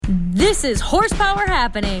This is Horsepower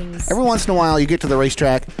Happenings. Every once in a while, you get to the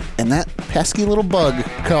racetrack, and that pesky little bug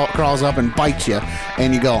crawls up and bites you,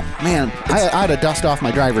 and you go, "Man, I ought to dust off my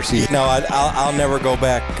driver's seat." No, I'll never go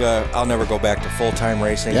back. I'll never go back to full-time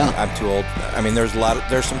racing. Yeah. I'm too old. I mean, there's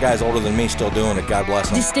some guys older than me still doing it. God bless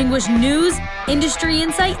them. Distinguished news, industry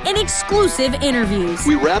insight, and exclusive interviews.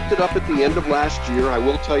 We wrapped it up at the end of last year. I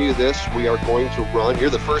will tell you this: we are going to run. You're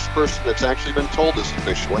the first person that's actually been told this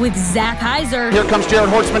officially. With Zach Heiser. Here comes Jared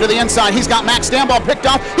Horseman to the inside. He's got Max Stambaugh picked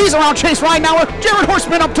off. He's around Chase Ridenauer. Jared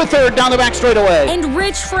Horseman up to third down the back straightaway. And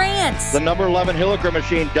Rich France. The number 11 Hilliker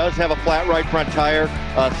machine does have a flat right front tire,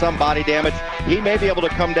 some body damage. He may be able to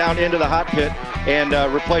come down into the hot pit and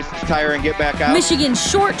replace his tire and get back out. Michigan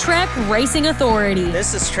Short Track Racing Authority.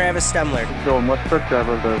 This is Travis Stemler. Going West Truck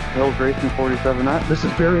Driver of the Hills Racing 47. This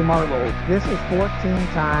is Barry Marlowe. This is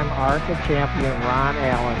 14-time ARCA champion Ron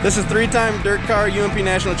Allen. This is 3-time Dirt Car UMP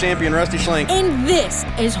National Champion Rusty Schlenk. And this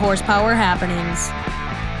is Horsepower Happenings.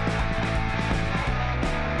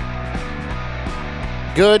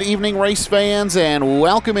 Good evening, race fans, and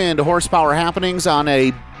welcome into Horsepower Happenings on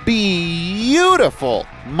a beautiful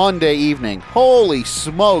Monday evening. Holy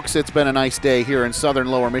smokes, it's been a nice day here in southern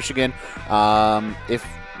Lower Michigan. If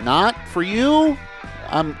not for you,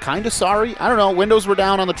 I'm kind of sorry. I don't know. Windows were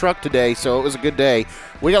down on the truck today, so it was a good day.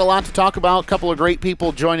 We got a lot to talk about. A couple of great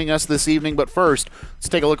people joining us this evening. But first, let's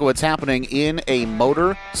take a look at what's happening in a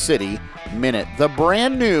Motor City Minute. The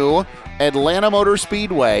brand new Atlanta Motor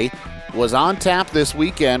Speedway was on tap this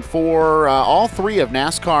weekend for all three of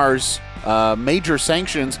NASCAR's major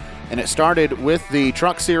sanctions. And it started with the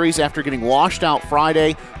Truck Series after getting washed out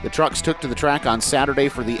Friday. The trucks took to the track on Saturday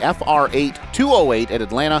for the FR8 208 at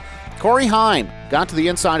Atlanta. Corey Heim got to the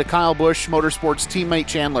inside of Kyle Busch Motorsports teammate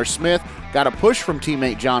Chandler Smith, got a push from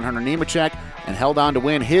teammate John Hunter Nemechek, and held on to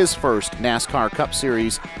win his first NASCAR Cup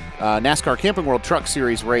Series, NASCAR Camping World Truck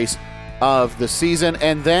Series race of the season.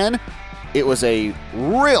 And then it was a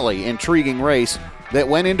really intriguing race that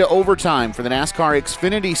went into overtime for the NASCAR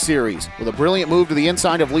Xfinity Series with a brilliant move to the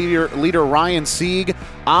inside of leader Ryan Sieg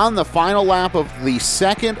on the final lap of the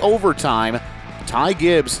second overtime. Ty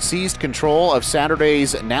Gibbs seized control of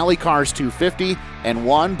Saturday's Nally Cars 250 and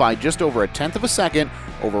won by just over a tenth of a second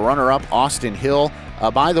over runner-up Austin Hill.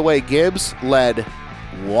 By the way, Gibbs led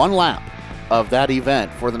one lap of that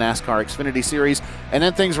event for the NASCAR Xfinity Series. And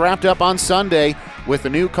then things wrapped up on Sunday with a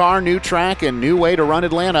new car, new track, and new way to run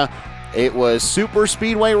Atlanta. It was super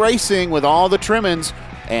speedway racing with all the trimmings,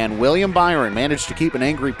 and William Byron managed to keep an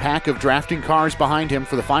angry pack of drafting cars behind him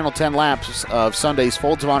for the final 10 laps of Sunday's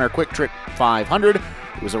Folds of Honor Quick Trip 500. It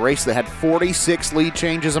was a race that had 46 lead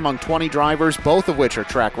changes among 20 drivers, both of which are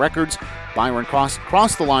track records. Byron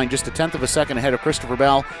crossed the line just a tenth of a second ahead of Christopher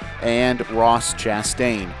Bell and Ross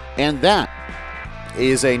Chastain. And that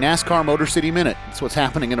is a NASCAR Motor City Minute. That's what's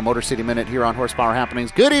happening in a Motor City Minute here on Horsepower Happenings.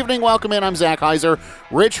 Good evening, welcome in. I'm Zach Heiser.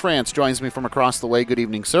 Rich France joins me from across the way. Good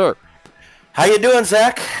evening, sir. How you doing,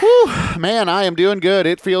 Zach? Whew, man, I am doing good.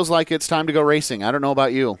 It feels like it's time to go racing. I don't know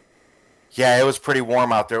about you. Yeah, it was pretty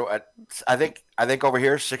warm out there. I think over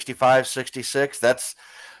here 65, 66. That's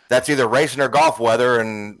either racing or golf weather,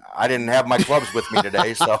 and I didn't have my clubs with me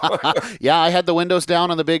today. So yeah, I had the windows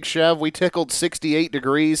down on the big Chev. We tickled 68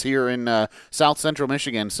 degrees here in South Central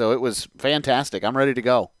Michigan, so it was fantastic. I'm ready to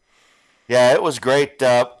go. Yeah, it was great.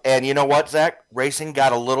 And you know what, Zach? Racing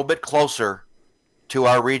got a little bit closer to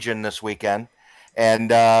our region this weekend, and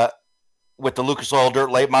with the Lucas Oil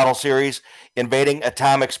Dirt Late Model Series invading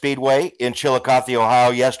Atomic Speedway in Chillicothe,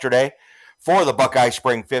 Ohio yesterday for the Buckeye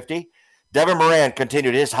Spring 50. Devin Moran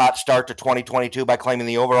continued his hot start to 2022 by claiming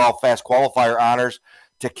the overall fast qualifier honors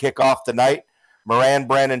to kick off the night. Moran,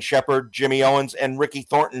 Brandon Shepard, Jimmy Owens, and Ricky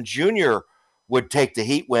Thornton Jr. would take the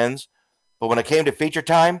heat wins, but when it came to feature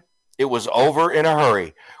time, it was over in a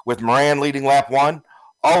hurry. With Moran leading lap 1,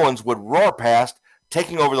 Owens would roar past,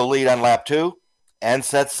 taking over the lead on lap 2, and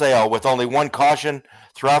set sail. With only one caution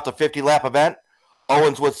throughout the 50-lap event,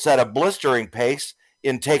 Owens would set a blistering pace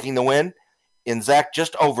in taking the win in, Zach,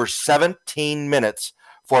 just over 17 minutes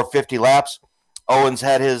for 50 laps. Owens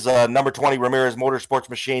had his number 20 Ramirez Motorsports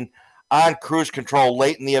machine on cruise control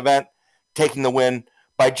late in the event, taking the win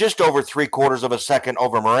by just over 3/4 of a second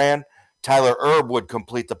over Moran. Tyler Erb would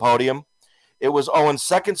complete the podium. It was Owens'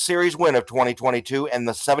 second series win of 2022 and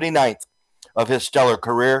the 79th of his stellar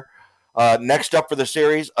career. Next up for the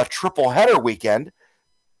series, a triple header weekend,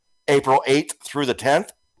 April 8th through the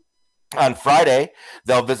 10th. On Friday,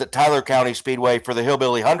 they'll visit Tyler County Speedway for the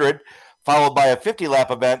Hillbilly 100, followed by a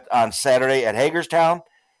 50-lap event on Saturday at Hagerstown,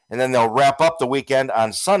 and then they'll wrap up the weekend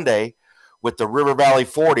on Sunday with the River Valley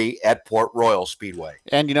 40 at Port Royal Speedway.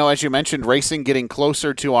 And, you know, as you mentioned, racing getting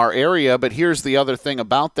closer to our area, but here's the other thing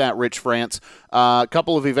about that, Rich France. A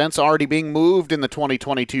couple of events already being moved in the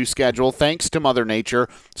 2022 schedule, thanks to Mother Nature.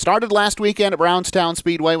 Started last weekend at Brownstown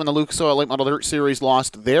Speedway when the Lucas Oil Late Model Dirt Series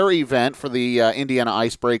lost their event for the Indiana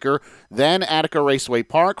Icebreaker. Then Attica Raceway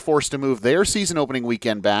Park forced to move their season opening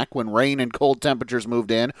weekend back when rain and cold temperatures moved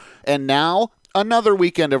in. And now another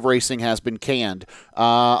weekend of racing has been canned.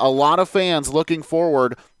 A lot of fans looking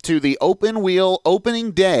forward to the open wheel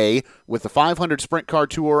opening day with the 500 Sprint Car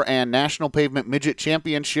Tour and National Pavement Midget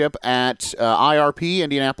Championship at IRP,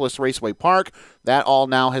 Indianapolis Raceway Park. That all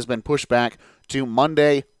now has been pushed back to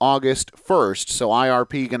Monday, August 1st. So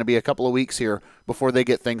IRP going to be a couple of weeks here before they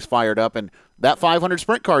get things fired up. And that 500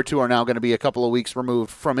 Sprint Car Tour now going to be a couple of weeks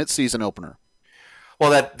removed from its season opener. Well,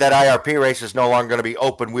 that IRP race is no longer going to be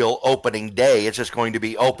open wheel opening day. It's just going to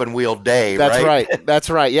be open wheel day, That's right? That's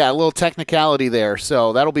right. Yeah, a little technicality there.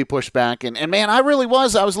 So that'll be pushed back. And man, I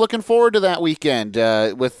was looking forward to that weekend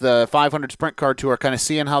with the 500 Sprint Car Tour, kind of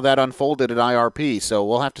seeing how that unfolded at IRP. So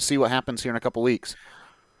we'll have to see what happens here in a couple weeks.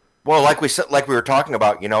 Well, like we were talking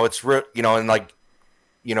about, it's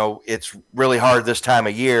it's really hard this time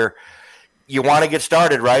of year. You want to get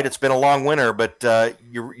started, right? It's been a long winter, but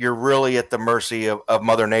you're really at the mercy of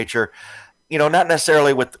Mother Nature. Not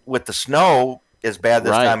necessarily with the snow is bad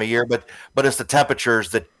this time of year, but it's the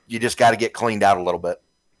temperatures that you just got to get cleaned out a little bit.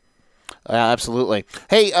 Absolutely.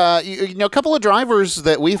 Hey, a couple of drivers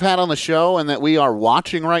that we've had on the show and that we are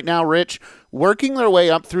watching right now, Rich, working their way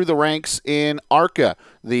up through the ranks in ARCA.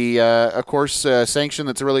 The, of course, sanction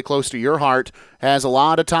that's really close to your heart, has a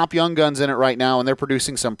lot of top young guns in it right now, and they're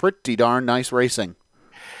producing some pretty darn nice racing.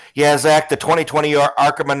 Yeah, Zach, the 2020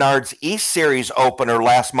 ARCA Menards East Series opener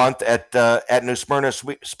last month at New Smyrna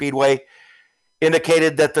Speedway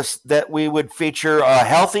indicated that we would feature a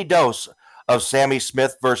healthy dose of Sammy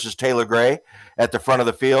Smith versus Taylor Gray at the front of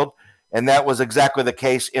the field, and that was exactly the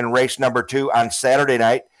case in race number 2 on Saturday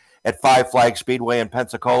night at Five Flag Speedway in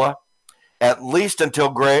Pensacola, at least until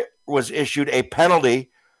Gray was issued a penalty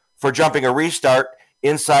for jumping a restart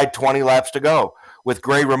inside 20 laps to go. With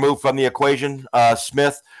Gray removed from the equation,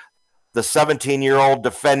 Smith, the 17-year-old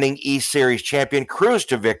defending E-Series champion, cruised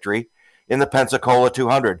to victory in the Pensacola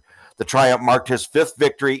 200. The triumph marked his 5th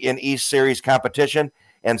victory in E-Series competition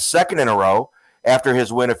and 2nd in a row after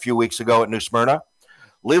his win a few weeks ago at New Smyrna.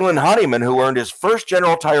 Leland Honeyman, who earned his first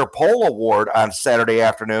General Tire Pole Award on Saturday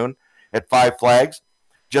afternoon at Five Flags,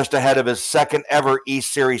 just ahead of his 2nd ever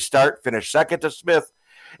E-Series start, finished 2nd to Smith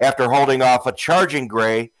after holding off a charging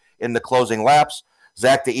Gray in the closing laps.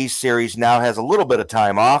 Zach, the E-Series now has a little bit of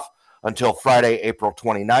time off until Friday, April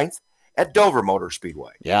 29th at Dover Motor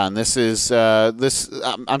Speedway. Yeah, and this is,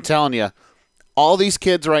 I'm telling you, all these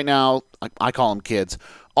kids right now, I call them kids,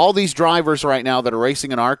 all these drivers right now that are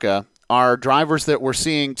racing in ARCA are drivers that we're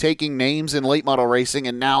seeing taking names in late model racing,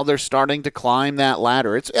 and now they're starting to climb that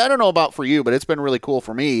ladder. I don't know about for you, but it's been really cool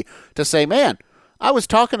for me to say, man, I was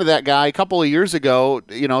talking to that guy a couple of years ago,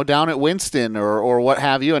 down at Winston or what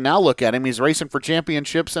have you, and now look at him. He's racing for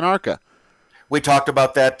championships in ARCA. We talked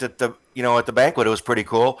about that at the banquet. It was pretty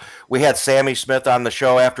cool. We had Sammy Smith on the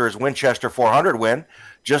show after his Winchester 400 win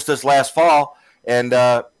just this last fall, and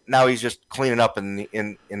now he's just cleaning up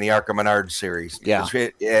in the ARCA Menard series,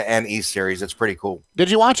 and East series. It's pretty cool.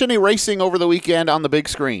 Did you watch any racing over the weekend on the big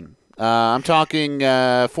screen? I'm talking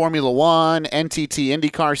Formula One, NTT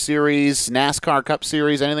IndyCar Series, NASCAR Cup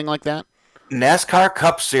Series, anything like that? NASCAR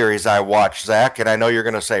Cup Series I watched, Zach, and I know you're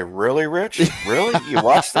going to say, really, Rich? Really? You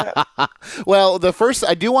watched that? Well,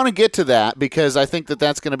 I do want to get to that because I think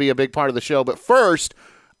that's going to be a big part of the show. But first,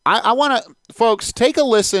 I want to, folks, take a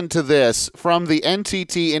listen to this from the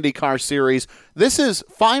NTT IndyCar Series. This is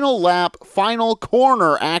final lap, final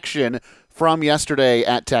corner action from yesterday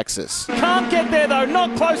at Texas. Can't get there, though.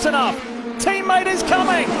 Not close enough. Teammate is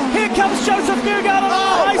coming. Here comes Joseph Newgarden on the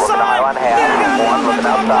high side. Newgarden on the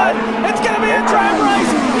top line. It's going to be a drag race.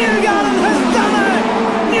 Newgarden has done it.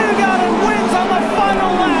 Newgarden wins on the final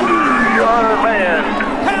lap.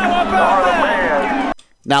 How about that?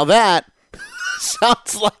 Now that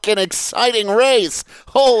sounds like an exciting race.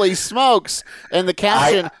 Holy smokes. And the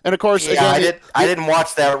caption, and of course, again. I didn't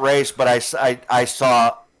watch that race, but I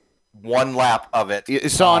saw one lap of it. You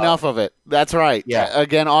saw enough of it. That's right. Yeah.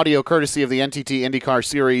 Again, audio courtesy of the NTT IndyCar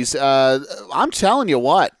Series. I'm telling you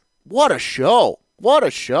what a show. What a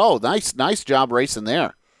show. Nice job racing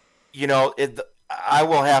there. I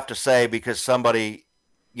will have to say, because somebody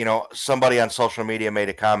on social media made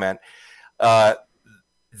a comment,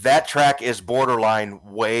 that track is borderline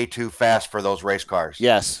way too fast for those race cars.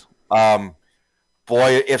 Yes.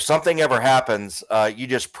 boy, if something ever happens, you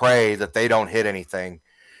just pray that they don't hit anything,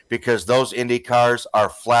 because those Indy cars are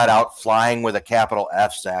flat out flying with a capital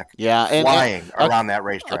F, Zach. Yeah, flying around that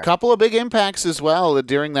racetrack. A couple of big impacts as well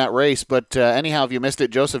during that race. But anyhow, if you missed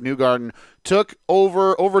it, Joseph Newgarden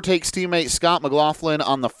overtakes teammate Scott McLaughlin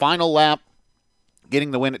on the final lap,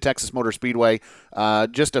 getting the win at Texas Motor Speedway.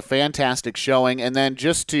 Just a fantastic showing. And then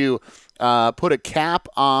just to put a cap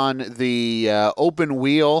on the open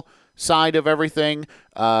wheel side of everything,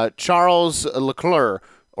 Charles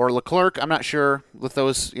Leclerc, I'm not sure with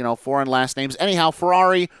those foreign last names. Anyhow,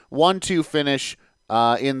 Ferrari 1-2 finish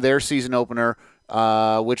in their season opener,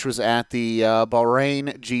 which was at the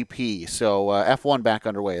Bahrain GP. So F1 back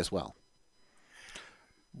underway as well.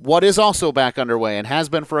 What is also back underway and has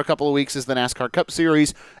been for a couple of weeks is the NASCAR Cup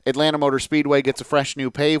Series. Atlanta Motor Speedway gets a fresh new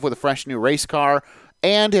pave with a fresh new race car.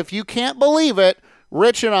 And if you can't believe it,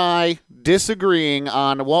 Rich and I disagreeing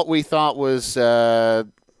on what we thought was, I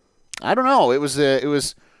don't know, it was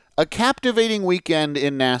a captivating weekend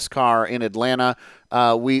in NASCAR in Atlanta.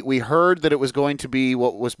 We heard that it was going to be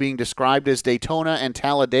what was being described as Daytona and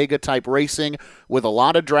Talladega type racing with a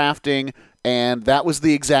lot of drafting, and that was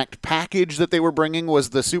the exact package that they were bringing, was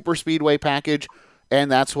the super speedway package, and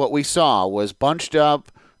that's what we saw, was bunched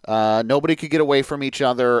up. Nobody could get away from each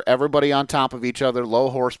other, everybody on top of each other, low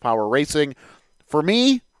horsepower racing. For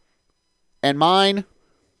me and mine,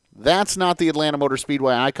 that's not the Atlanta Motor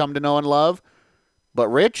Speedway I come to know and love. But,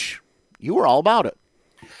 Rich, you were all about it.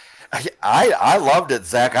 I loved it,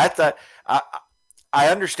 Zach. I thought I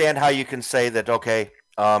understand how you can say that, okay,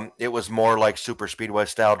 it was more like super speedway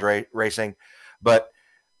style racing. But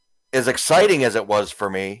as exciting as it was for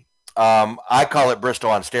me, I call it Bristol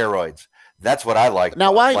on steroids. That's what I like.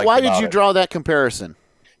 Now, why did you draw that comparison?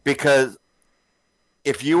 Because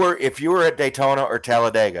if you were at Daytona or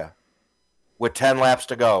Talladega with 10 laps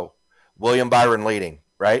to go, William Byron leading,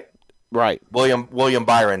 right? Right. William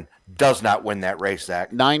Byron does not win that race,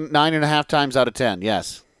 Zach. 9.5 times out of 10,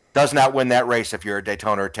 yes. Does not win that race if you're at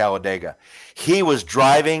Daytona or Talladega. He was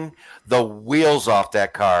driving the wheels off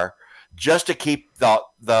that car just to keep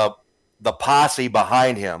the posse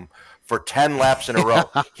behind him for 10 laps in a row.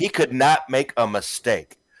 He could not make a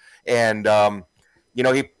mistake. And,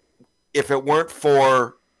 if it weren't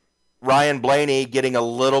for Ryan Blaney getting a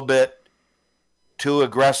little bit too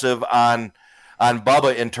aggressive on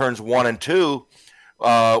Bubba in turns 1 and 2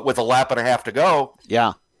 with a lap and a half to go.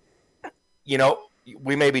 Yeah.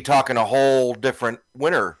 We may be talking a whole different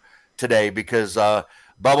winner today, because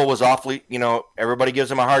Bubba was awfully, everybody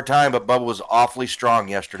gives him a hard time, but Bubba was awfully strong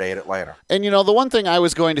yesterday at Atlanta. And, the one thing I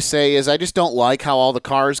was going to say is I just don't like how all the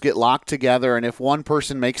cars get locked together, and if one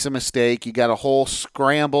person makes a mistake, you got a whole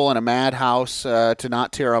scramble and a madhouse to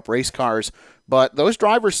not tear up race cars. But those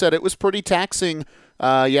drivers said it was pretty taxing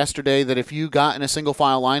yesterday, that if you got in a single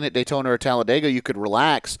file line at Daytona or Talladega, you could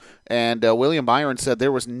relax. And William Byron said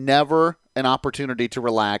there was never an opportunity to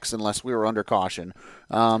relax unless we were under caution.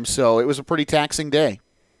 So it was a pretty taxing day.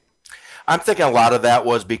 I'm thinking a lot of that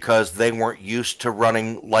was because they weren't used to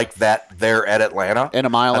running like that there at Atlanta. In a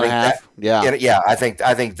mile and a half. I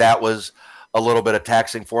think that was a little bit of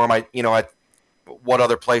taxing for them. What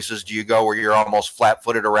other places do you go where you're almost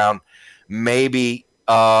flat-footed around? Maybe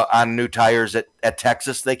on new tires at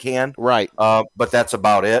Texas they can. Right. But that's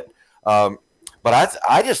about it. But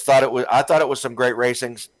I just thought it was some great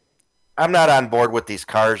racing. I'm not on board with these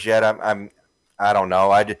cars yet. I don't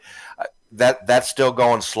know. That's still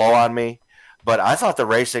going slow on me. But I thought the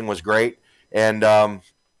racing was great. And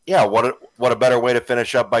what a better way to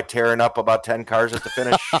finish up by tearing up about 10 cars at the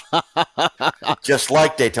finish. Just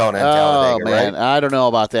like Daytona and Talladega, man. right? I don't know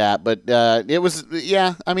about that, but it was,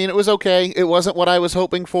 it was okay. It wasn't what I was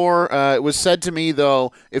hoping for. It was said to me,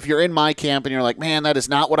 though, if you're in my camp and you're like, man, that is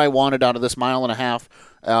not what I wanted out of this mile and a half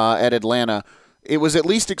at Atlanta, it was at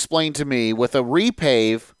least explained to me with a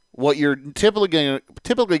repave. What you're typically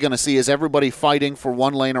going to see is everybody fighting for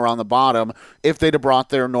one lane around the bottom if they'd have brought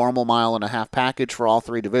their normal mile and a half package for all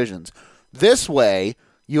three divisions. This way,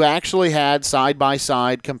 you actually had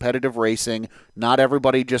side-by-side competitive racing, not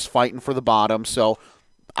everybody just fighting for the bottom. So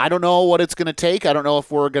I don't know what it's going to take. I don't know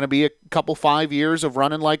if we're going to be a couple 5 years of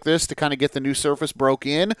running like this to kind of get the new surface broke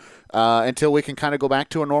in until we can kind of go back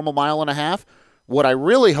to a normal mile and a half. What I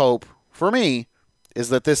really hope, for me, is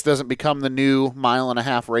that this doesn't become the new mile and a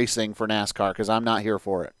half racing for NASCAR, because I'm not here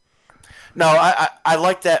for it. No, I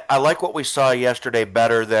like that. I like what we saw yesterday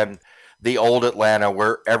better than the old Atlanta,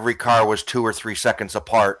 where every car was 2 or 3 seconds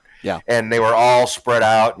apart. Yeah. And they were all spread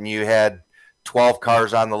out, and you had 12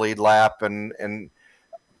 cars on the lead lap, and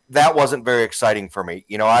that wasn't very exciting for me.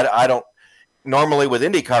 I don't. normally with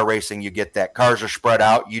IndyCar racing, you get that. Cars are spread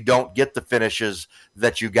out. You don't get the finishes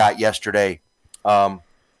that you got yesterday,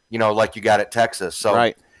 like you got at Texas. So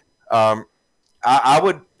right. I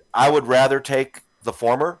would rather take the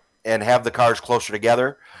former and have the cars closer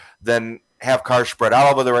together than have cars spread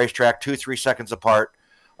out over the racetrack 2-3 seconds apart.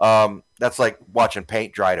 That's like watching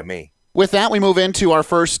paint dry to me. With that, we move into our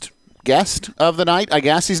first guest of the night. I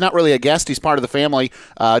guess he's not really a guest. He's part of the family.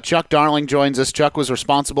 Chuck Darling joins us. Chuck was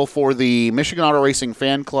responsible for the Michigan Auto Racing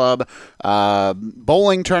Fan Club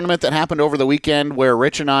bowling tournament that happened over the weekend, where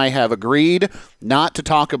Rich and I have agreed not to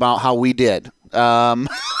talk about how we did.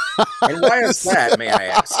 And why is that, may I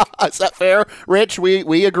ask? Is that fair, Rich?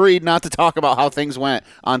 We agreed not to talk about how things went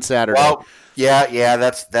on Saturday. Well, yeah,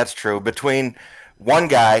 that's true. Between one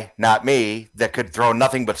guy, not me, that could throw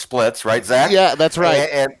nothing but splits, right, Zach? Yeah, that's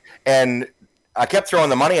right. And I kept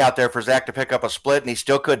throwing the money out there for Zach to pick up a split, and he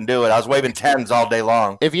still couldn't do it. I was waving tens all day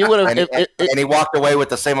long. If you would have, and he walked away with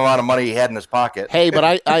the same amount of money he had in his pocket. Hey,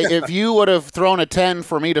 but if you would have thrown a 10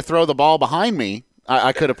 for me to throw the ball behind me,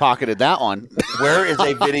 I could have pocketed that one. Where is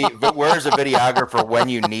a videographer when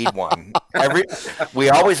you need one?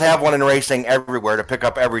 We always have one in racing everywhere to pick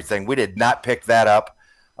up everything. We did not pick that up.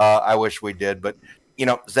 I wish we did, but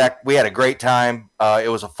Zach, we had a great time. It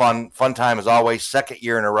was a fun time as always. Second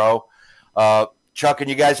year in a row. Chuck, and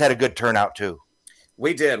you guys had a good turnout too.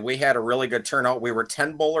 We did. We had a really good turnout. We were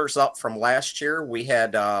 10 bowlers up from last year. We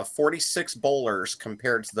had 46 bowlers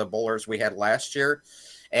compared to the bowlers we had last year.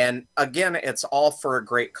 And again, it's all for a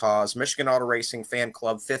great cause. Michigan Auto Racing Fan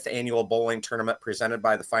Club 5th Annual Bowling Tournament presented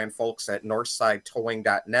by the fine folks at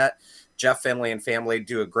NorthsideTowing.net. Jeff Finley and family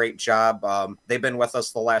do a great job. They've been with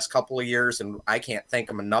us the last couple of years, and I can't thank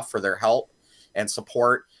them enough for their help and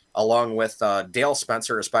support, along with Dale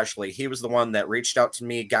Spencer especially. He was the one that reached out to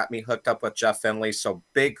me, got me hooked up with Jeff Finley, so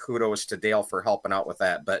big kudos to Dale for helping out with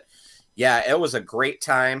that. But, yeah, it was a great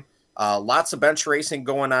time. Lots of bench racing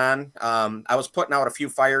going on. I was putting out a few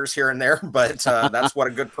fires here and there, but that's what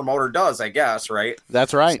a good promoter does, I guess, right?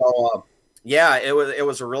 That's right. So, it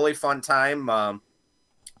was a really fun time.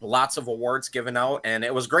 Lots of awards given out, and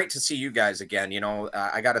it was great to see you guys again.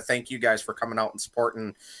 I got to thank you guys for coming out and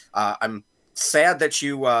supporting. I'm sad that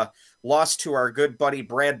you lost to our good buddy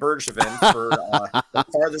Brad Bergevin for the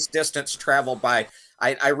farthest distance traveled by.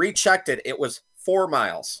 I rechecked it. It was 4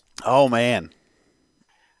 miles. Oh, man.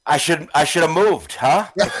 I should have moved, huh?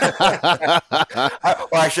 Or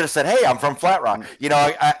I should have said, "Hey, I'm from Flat Rock."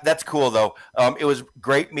 That's cool though. It was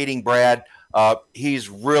great meeting Brad. He's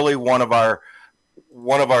really one of our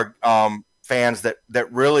fans that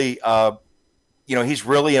really, he's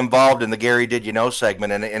really involved in the Gary Did You Know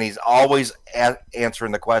segment, and he's always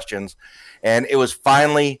answering the questions. And it was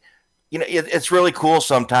finally, it's really cool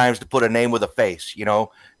sometimes to put a name with a face,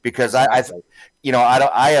 because I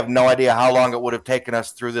have no idea how long it would have taken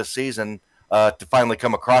us through this season to finally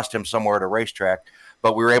come across him somewhere at a racetrack,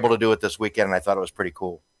 but we were able to do it this weekend, and I thought it was pretty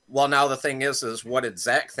cool. Well, now the thing is what did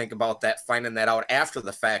Zach think about that? Finding that out after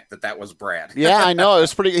the fact that was Brad. Yeah, I know. It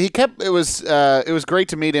was pretty. It was great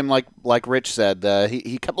to meet him. Like Rich said,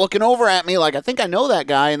 he kept looking over at me like I think I know that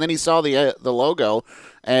guy, and then he saw the logo,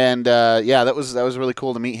 and that was really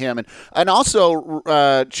cool to meet him, and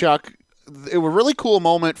also Chuck. It was a really cool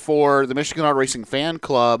moment for the Michigan Auto Racing Fan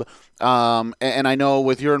Club, and I know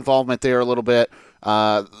with your involvement there a little bit.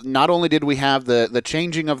 Not only did we have the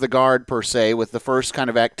changing of the guard per se with the first kind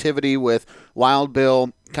of activity with Wild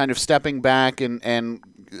Bill kind of stepping back and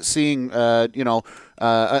seeing a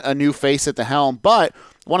new face at the helm, but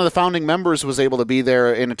one of the founding members was able to be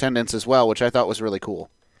there in attendance as well, which I thought was really cool.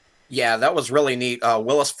 Yeah, that was really neat.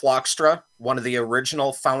 Willis Flockstra, one of the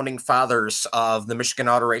original founding fathers of the Michigan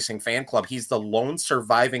Auto Racing Fan Club. He's the lone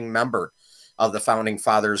surviving member of the founding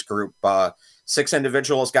fathers group. 6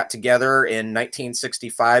 individuals got together in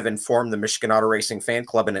 1965 and formed the Michigan Auto Racing Fan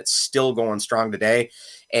Club, and it's still going strong today.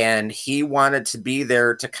 And he wanted to be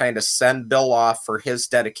there to kind of send Bill off for his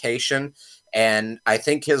dedication. And I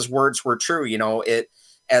think his words were true.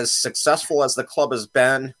 As successful as the club has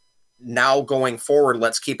been, now going forward,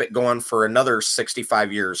 let's keep it going for another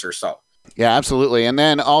 65 years or so. Yeah, absolutely. And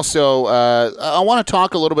then also, I want to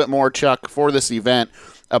talk a little bit more, Chuck, for this event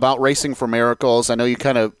about Racing for Miracles. I know you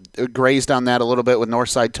kind of grazed on that a little bit with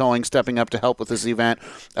Northside Towing stepping up to help with this event.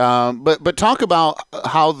 But talk about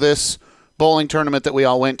how this bowling tournament that we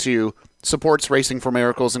all went to supports Racing for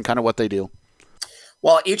Miracles and kind of what they do.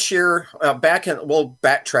 Well, each year, we'll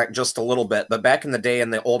backtrack just a little bit, but back in the day, in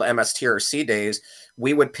the old MSTRC days,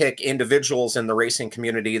 we would pick individuals in the racing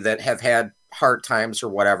community that have had hard times or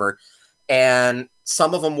whatever, and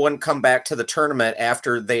some of them wouldn't come back to the tournament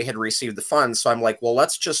after they had received the funds. So I'm like, well,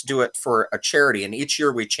 let's just do it for a charity. And each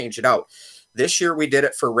year we change it out. This year we did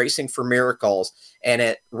it for Racing for Miracles, and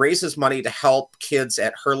it raises money to help kids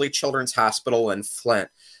at Hurley Children's Hospital in Flint.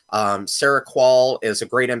 Sarah Quall is a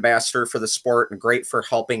great ambassador for the sport and great for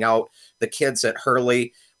helping out the kids at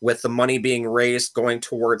Hurley, with the money being raised going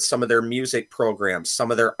towards some of their music programs, some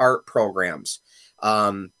of their art programs,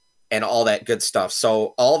 and all that good stuff.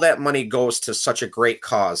 So all that money goes to such a great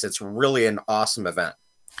cause. It's really an awesome event.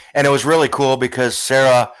 And it was really cool because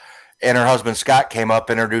Sarah and her husband Scott came up,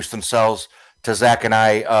 introduced themselves to Zach and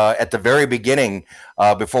I at the very beginning,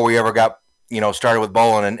 before we ever got started with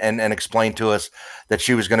bowling, and explained to us that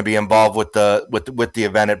she was going to be involved with the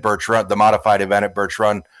event at Birch Run, the modified event at Birch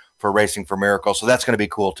Run for Racing for Miracles. So that's going to be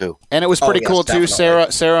cool too. And it was pretty cool too.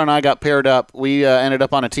 Sarah and I got paired up. We ended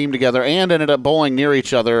up on a team together and ended up bowling near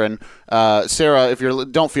each other. And Sarah,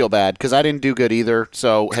 don't feel bad, because I didn't do good either.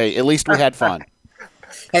 So hey, at least we had fun.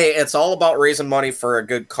 Hey, it's all about raising money for a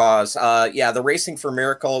good cause. The Racing for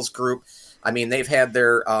Miracles group, I mean, they've had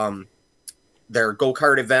their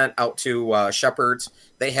go-kart event out to Shepherd's.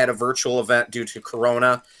 They had a virtual event due to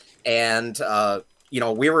Corona, and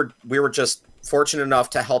we were just fortunate enough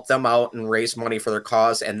to help them out and raise money for their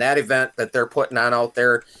cause. And that event that they're putting on out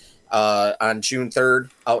there on June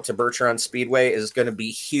 3rd out to Birch Run Speedway is going to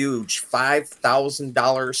be huge.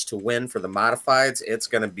 $5,000 to win for the modifieds. It's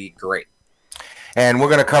going to be great. And we're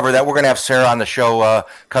going to cover that. We're going to have Sarah on the show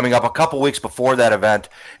coming up a couple weeks before that event,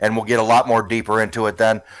 and we'll get a lot more deeper into it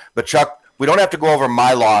then. But Chuck, we don't have to go over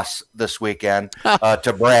my loss this weekend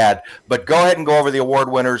to Brad, but go ahead and go over the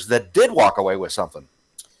award winners that did walk away with something.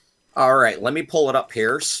 All right, let me pull it up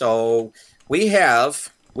here. So we had,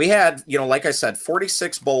 like I said,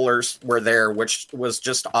 46 bowlers were there, which was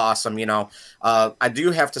just awesome. I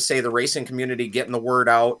do have to say the racing community getting the word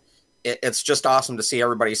out. It's just awesome to see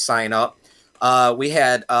everybody sign up. We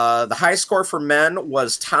had the high score for men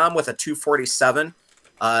was Tom with a 247.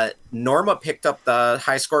 Norma picked up the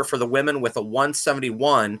high score for the women with a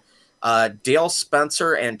 171. Dale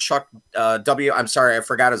Spencer and Chuck I'm sorry, I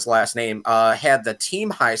forgot his last name, had the team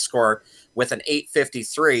high score with an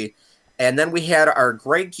 853. And then we had our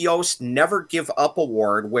Greg Yost Never Give Up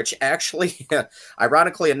Award, which actually,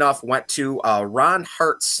 ironically enough, went to Ron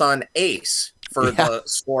Hart's son, Ace, for the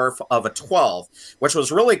score of a 12, which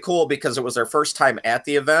was really cool because it was their first time at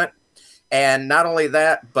the event. And not only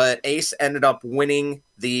that, but Ace ended up winning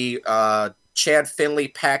the Chad Finley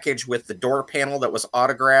package with the door panel that was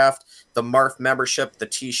autographed, the Marf membership, the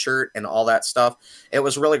t-shirt, and all that stuff. It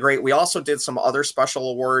was really great. We also did some other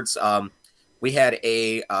special awards. We had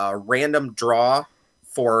a random draw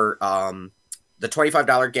for the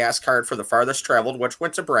 $25 gas card for the farthest traveled, which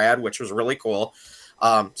went to Brad, which was really cool.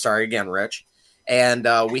 Sorry again, Rich. And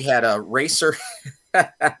we had a racer.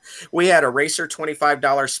 We had a racer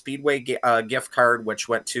 $25 Speedway gift card, which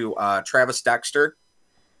went to Travis Dexter.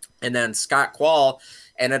 And then Scott Quall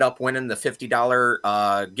ended up winning the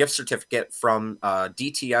 $50 gift certificate from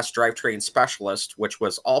DTS Drivetrain Specialist, which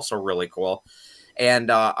was also really cool.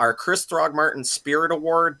 And our Chris Throgmartin Spirit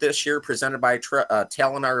Award this year, presented by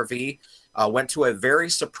Talon RV, went to a very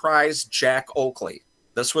surprised Jack Oakley.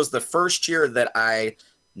 This was the first year that I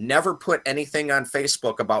never put anything on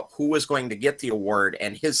Facebook about who was going to get the award,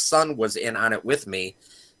 and his son was in on it with me.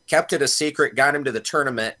 Kept it a secret, got him to the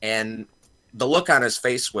tournament, and the look on his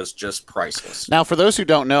face was just priceless. Now, for those who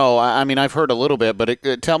don't know, I mean, I've heard a little bit, but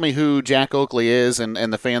tell me who Jack Oakley is, and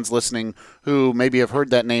the fans listening who maybe have heard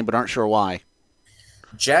that name but aren't sure why.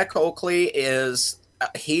 Jack Oakley is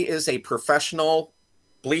a professional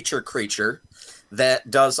bleacher creature that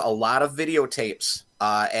does a lot of videotapes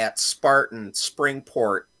at Spartan,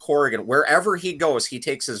 Springport, Corrigan. Wherever he goes, he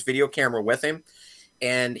takes his video camera with him,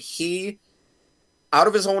 and he, out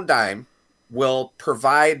of his own dime, will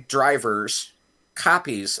provide drivers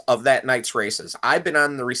copies of that night's races. I've been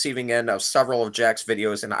on the receiving end of several of Jack's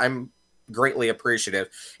videos, and I'm greatly appreciative.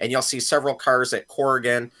 And you'll see several cars at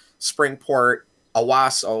Corrigan, Springport,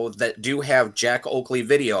 Owasso that do have Jack Oakley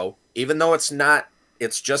video. Even though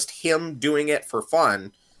it's just him doing it for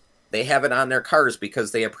fun, they have it on their cars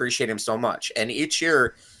because they appreciate him so much. And each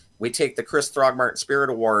year we take the Chris Throgmartin Spirit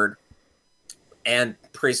Award and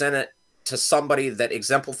present it to somebody that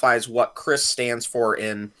exemplifies what Chris stands for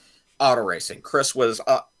in auto racing. Chris was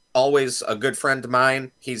always a good friend of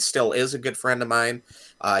mine. He still is a good friend of mine.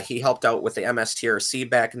 He helped out with the MSTRC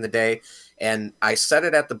back in the day. And I said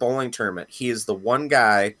it at the bowling tournament. He is the one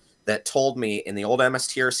guy that told me in the old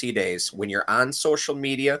MSTRC days, when you're on social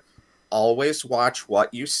media, always watch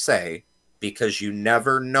what you say because you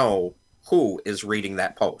never know who is reading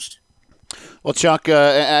that post. Well, Chuck,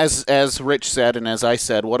 as Rich said and as I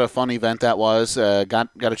said, what a fun event that was. Got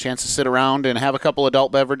a chance to sit around and have a couple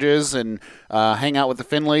adult beverages and hang out with the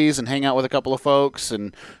Finleys and hang out with a couple of folks.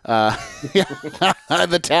 And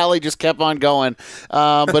the tally just kept on going.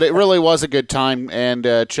 But it really was a good time.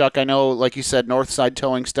 And, Chuck, I know, like you said, Northside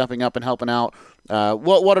Towing stepping up and helping out.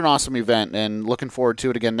 What an awesome event, and looking forward to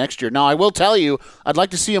it again next year. Now, I will tell you, I'd like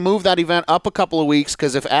to see you move that event up a couple of weeks,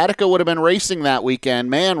 because if Attica would have been racing that weekend,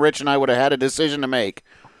 man, Rich and I would have had a decision to make.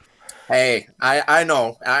 Hey, I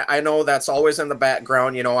know. I know that's always in the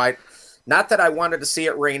background. Not that I wanted to see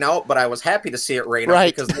it rain out, but I was happy to see it rain out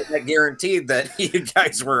because that guaranteed that you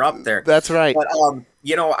guys were up there. That's right. But,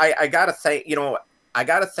 I got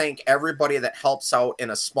to thank everybody that helps out in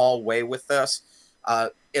a small way with this.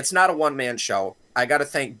 It's not a one-man show. I got to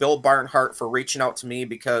thank Bill Barnhart for reaching out to me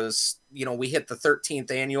because, we hit the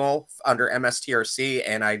 13th annual under MSTRC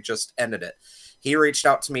and I just ended it. He reached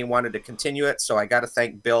out to me and wanted to continue it. So I got to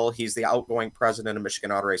thank Bill. He's the outgoing president of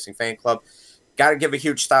Michigan Auto Racing Fan Club. Got to give a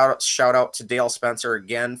huge shout out to Dale Spencer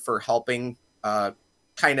again for helping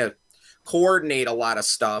kind of coordinate a lot of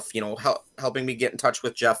stuff, helping me get in touch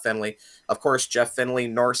with Jeff Finley. Of course, Jeff Finley,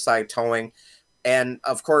 Northside Towing. And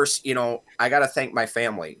of course, I got to thank my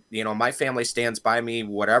family. My family stands by me,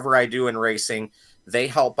 whatever I do in racing. They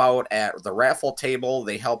help out at the raffle table.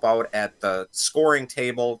 They help out at the scoring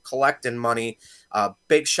table, collecting money.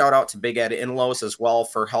 Big shout out to Big Ed Inlows as well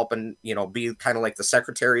for helping, be kind of like the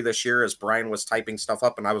secretary this year as Brian was typing stuff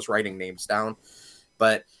up and I was writing names down.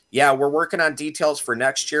 But yeah, we're working on details for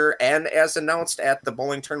next year. And as announced at the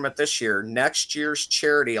bowling tournament this year, next year's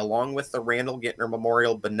charity, along with the Randall Gittner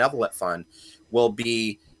Memorial Benevolent Fund, will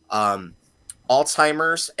be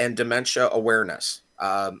Alzheimer's and dementia awareness.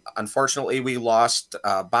 Unfortunately, we lost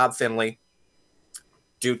Bob Finley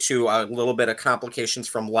due to a little bit of complications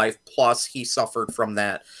from life. Plus, he suffered from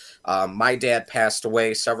that. My dad passed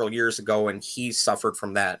away several years ago, and he suffered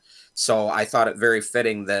from that. So I thought it very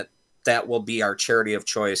fitting that will be our charity of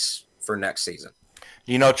choice for next season.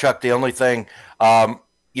 Chuck, the only thing,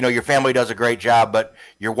 your family does a great job, but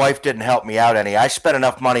your wife didn't help me out any. I spent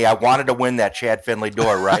enough money. I wanted to win that Chad Finley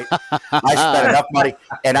door, right? I spent enough money,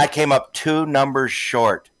 and I came up 2 numbers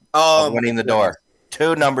short of winning the door.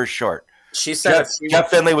 2 numbers short. She said Jeff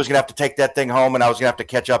Finley was going to have to take that thing home, and I was going to have to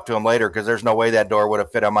catch up to him later because there's no way that door would have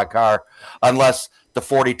fit on my car unless the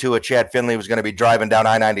 42 of Chad Finley was going to be driving down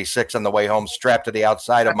I-96 on the way home strapped to the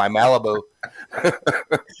outside of my Malibu.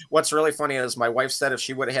 What's really funny is my wife said if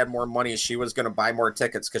she would have had more money, she was going to buy more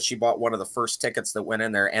tickets because she bought one of the first tickets that went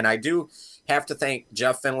in there. And I do have to thank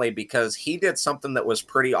Jeff Finley because he did something that was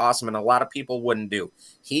pretty awesome and a lot of people wouldn't do.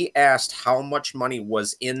 He asked how much money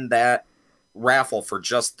was in that raffle for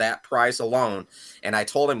just that prize alone. And I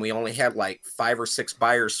told him we only had like 5 or 6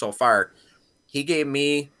 buyers so far. He gave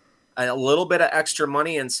me a little bit of extra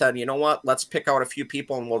money and said, you know what, let's pick out a few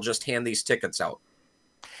people and we'll just hand these tickets out.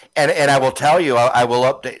 And I will tell you, I will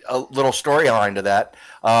update a little storyline to that.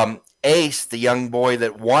 Ace, the young boy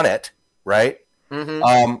that won it, right,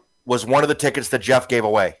 was one of the tickets that Jeff gave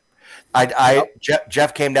away.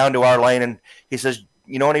 Jeff came down to our lane and he says,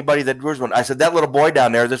 anybody that drew one? I said, that little boy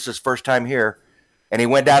down there, this is his first time here. And he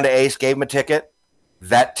went down to Ace, gave him a ticket.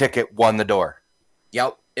 That ticket won the door.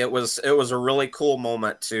 Yep. It was a really cool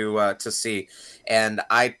moment to see. And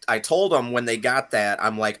I told him when they got that,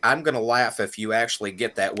 I'm like, I'm going to laugh if you actually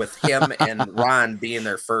get that with him and Ron being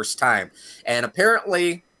their first time. And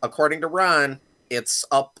apparently, according to Ron, it's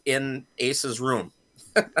up in Ace's room.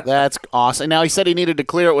 That's awesome. Now, he said he needed to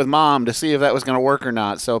clear it with Mom to see if that was going to work or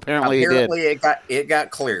not. So apparently he did. It got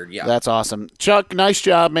cleared, yeah. That's awesome. Chuck, nice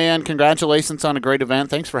job, man. Congratulations on a great event.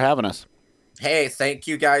 Thanks for having us. Hey, thank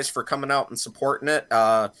you guys for coming out and supporting it.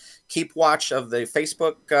 Keep watch of the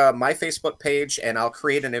Facebook, my Facebook page, and I'll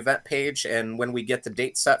create an event page. And when we get the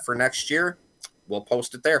date set for next year, we'll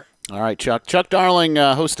post it there. All right, Chuck. Chuck Darling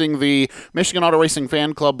hosting the Michigan Auto Racing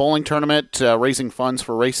Fan Club Bowling Tournament, raising funds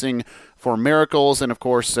for Racing for Miracles, and, of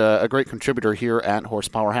course, a great contributor here at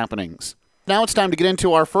Horsepower Happenings. Now it's time to get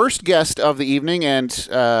into our first guest of the evening. And,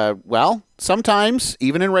 sometimes,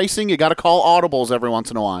 even in racing, you got to call audibles every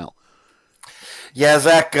once in a while. Yeah,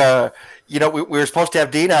 Zach, we were supposed to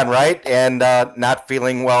have Dean on, right? And not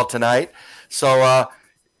feeling well tonight. So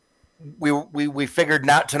we figured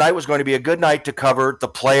tonight was going to be a good night to cover the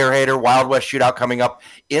Player Hater Wild West Shootout coming up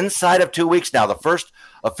inside of 2 weeks now, the first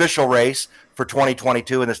official race for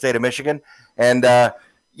 2022 in the state of Michigan. And,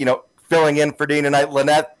 filling in for Dean tonight,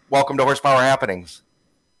 Lynette, welcome to Horsepower Happenings.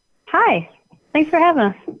 Hi. Thanks for having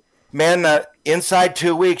us. Man, inside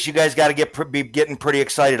 2 weeks, you guys got to be getting pretty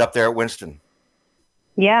excited up there at Winston.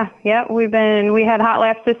 Yeah. We had hot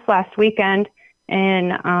laps this last weekend,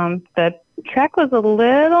 And the track was a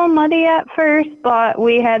little muddy at first, but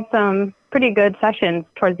we had some pretty good sessions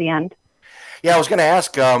towards the end. Yeah, I was going to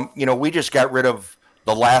ask, we just got rid of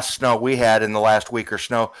the last snow we had in the last week or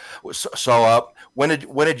snow. So when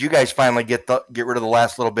did you guys finally get rid of the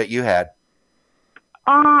last little bit you had?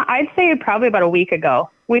 I'd say probably about a week ago.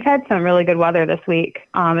 We've had some really good weather this week.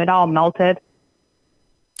 It all melted.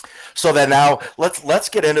 So then now let's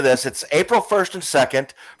get into this. It's April 1st and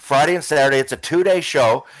 2nd, Friday and Saturday. It's a 2-day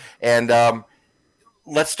show. And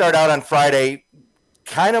let's start out on Friday,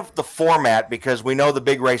 kind of the format, because we know the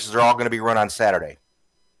big races are all going to be run on Saturday.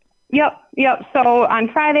 Yep. So on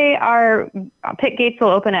Friday, our pit gates will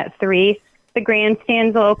open at 3. The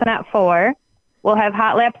grandstands will open at 4. We'll have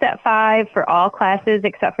hot laps at 5 for all classes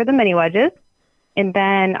except for the mini wedges. And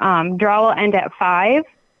then draw will end at 5.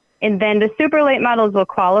 And then the super late models will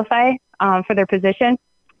qualify for their position.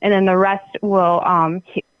 And then the rest will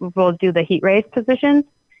do the heat race positions.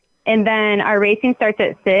 And then our racing starts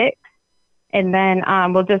at 6. And then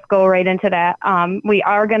we'll just go right into that. We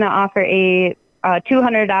are going to offer a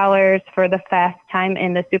 $200 for the fast time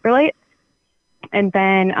in the super late. And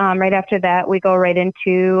then right after that, we go right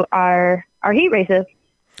into our heat races.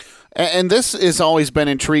 And this has always been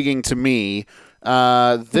intriguing to me.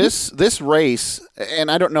 This race, and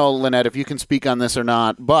I don't know, Lynette, if you can speak on this or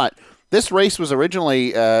not, but this race was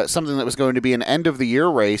originally something that was going to be an end-of-the-year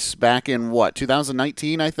race back in,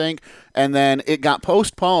 2019, I think? And then it got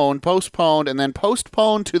postponed, and then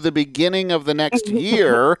postponed to the beginning of the next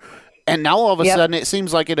year. And now all of a sudden it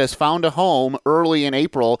seems like it has found a home early in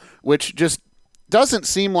April, which just doesn't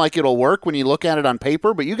seem like it'll work when you look at it on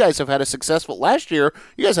paper. But you guys have had a successful last year.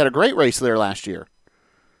 You guys had a great race there last year.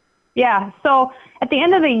 Yeah, so at the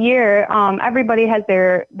end of the year, everybody has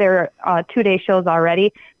their 2-day shows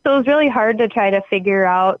already. So it was really hard to try to figure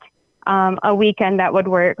out a weekend that would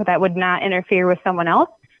work, that would not interfere with someone else.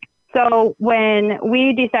 So when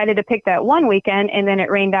we decided to pick that one weekend and then it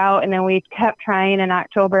rained out and then we kept trying in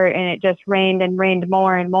October and it just rained and rained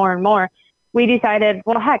more and more and more, we decided,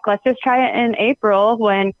 well, heck, let's just try it in April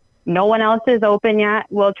when no one else is open yet.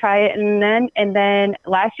 We'll try it and then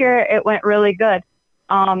last year it went really good.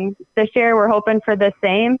 This year we're hoping for the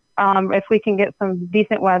same. If we can get some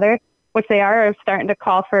decent weather, which they are starting to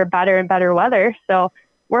call for better and better weather. So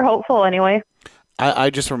we're hopeful anyway.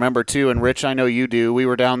 I just remember, too, and Rich, I know you do, we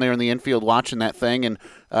were down there in the infield watching that thing, and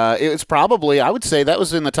it was probably, I would say, that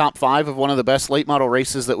was in the top 5 of one of the best late model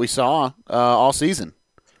races that we saw all season.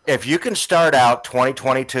 If you can start out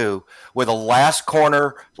 2022 with a last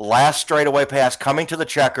corner, last straightaway pass coming to the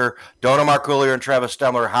checker, Dona Marculier and Travis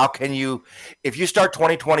Stemler, how can you, if you start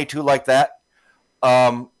 2022 like that,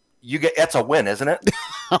 that's a win, isn't it?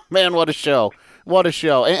 Oh, man, what a show. What a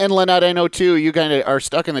show. And Lynette, I know, too, you kind of are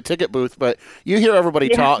stuck in the ticket booth, but you hear everybody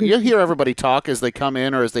talk. You hear everybody talk as they come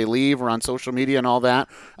in or as they leave or on social media and all that.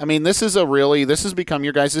 I mean, this has become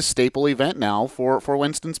your guys' staple event now for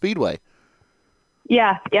Winston Speedway.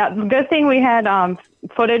 Yeah. Good thing we had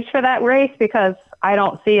footage for that race because I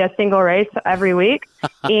don't see a single race every week.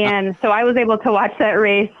 And so I was able to watch that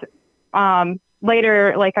race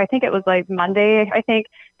later, like I think it was like Monday, I think.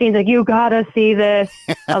 He's like, you gotta see this.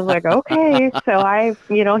 I was like, okay. So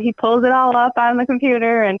he pulls it all up on the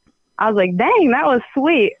computer and I was like, dang, that was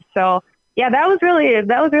sweet. So yeah, that was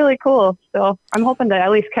really cool. So I'm hoping to at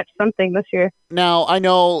least catch something this year. Now, I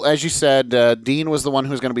know, as you said, Dean was the one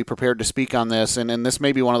who's going to be prepared to speak on this, and this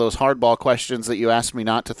may be one of those hardball questions that you asked me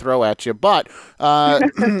not to throw at you, but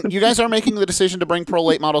you guys are making the decision to bring Pro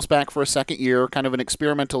Late Models back for a second year, kind of an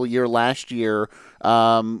experimental year last year.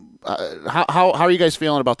 How are you guys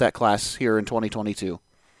feeling about that class here in 2022?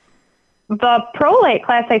 The Pro Late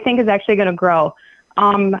class, I think, is actually going to grow.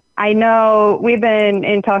 I know we've been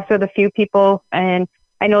in talks with a few people, and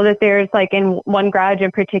I know that there's like in one garage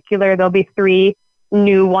in particular, there'll be 3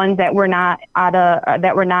 new ones that were not at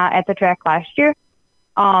the track last year.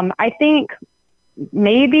 I think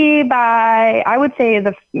maybe after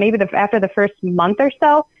the first month or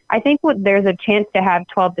so, I think there's a chance to have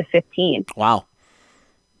 12 to 15. Wow.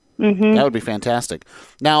 Mm-hmm. That would be fantastic.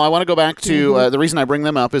 Now, I want to go back to the reason I bring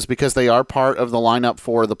them up is because they are part of the lineup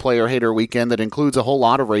for the Player Hater Weekend that includes a whole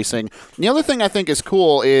lot of racing. The other thing I think is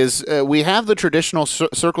cool is we have the traditional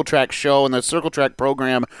Circle Track show and the Circle Track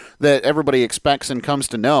program that everybody expects and comes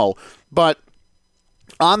to know. But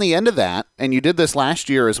on the end of that, and you did this last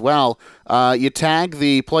year as well, you tag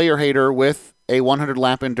the Player Hater with a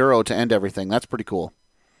 100-lap enduro to end everything. That's pretty cool.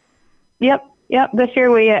 Yep. This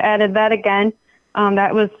year we added that again.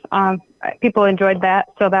 That was people enjoyed that,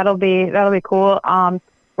 so that'll be cool.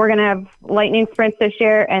 We're gonna have lightning sprints this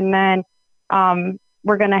year, and then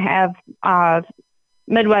we're gonna have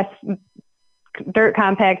Midwest dirt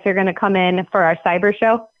compacts are going to come in for our Cyber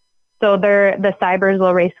show. So the Cybers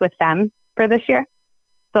will race with them for this year.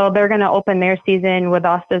 So they're going to open their season with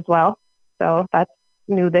us as well. So that's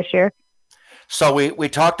new this year. So we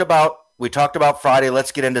talked about Friday.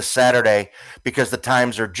 Let's get into Saturday because the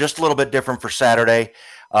times are just a little bit different for Saturday.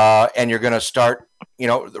 And you're going to start,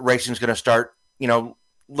 the racing's going to start, a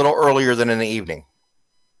little earlier than in the evening.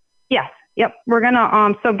 Yes. Yep. We're going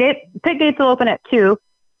to, so pit gates will open at 2,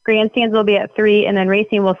 grandstands will be at 3, and then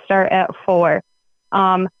racing will start at 4.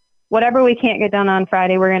 Whatever we can't get done on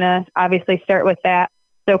Friday, we're going to obviously start with that.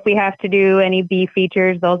 So if we have to do any B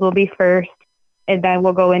features, those will be first, and then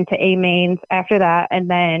we'll go into A mains after that, and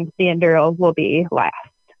then the enduro will be last.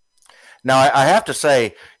 Now, I have to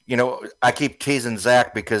say, I keep teasing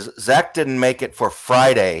Zach because Zach didn't make it for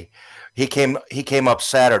Friday. He came up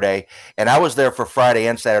Saturday, and I was there for Friday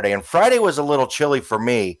and Saturday. And Friday was a little chilly for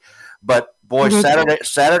me, but boy,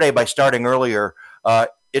 Saturday by starting earlier,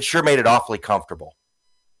 it sure made it awfully comfortable.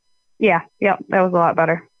 Yeah, yep, that was a lot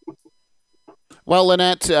better. Well,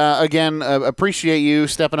 Lynette, again, appreciate you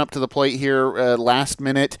stepping up to the plate here last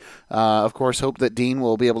minute. Of course, hope that Dean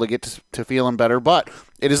will be able to get to feeling better. But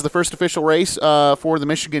it is the first official race for the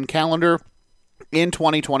Michigan calendar in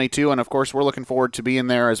 2022, and of course, we're looking forward to being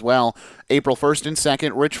there as well. April 1st and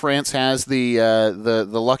 2nd, Rich France has the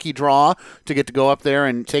lucky draw to get to go up there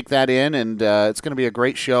and take that in, and it's going to be a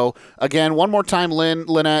great show. Again, one more time,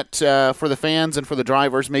 Lynette, for the fans and for the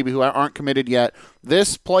drivers, maybe who aren't committed yet,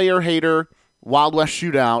 this Player Hater Wild West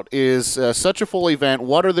Shootout is such a full event.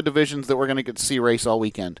 What are the divisions that we're going to get to see race all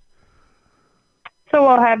weekend? So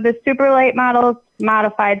we'll have the super late models,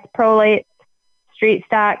 modifieds, pro late, street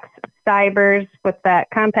stocks, Cybers with that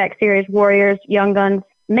compact series, Warriors, Young Guns,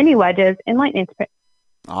 mini wedges, and lightning sprint.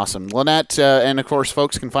 Awesome. Lynette, and of course,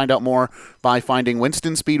 folks can find out more by finding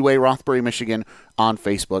Winston Speedway, Rothbury, Michigan on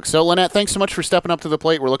Facebook. So, Lynette, thanks so much for stepping up to the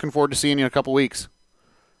plate. We're looking forward to seeing you in a couple weeks.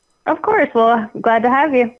 Of course. Well, glad to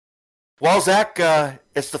have you. Well, Zach,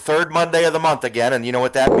 it's the third Monday of the month again, and you know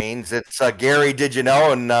what that means. It's Gary, did you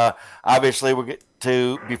know? And obviously,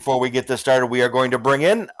 before we get this started, we are going to bring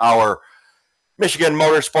in our Michigan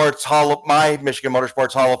Motorsports Hall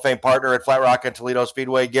of Fame partner at Flat Rock and Toledo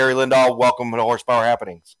Speedway, Gary Lindahl. Welcome to Horsepower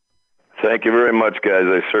Happenings. Thank you very much, guys.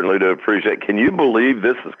 I certainly do appreciate it. Can you believe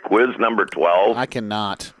this is quiz number 12? I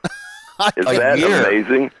cannot. Is that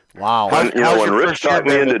amazing? Wow. When Rich talked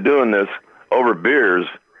me into doing this over beers,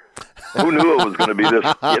 who knew it was going to be this,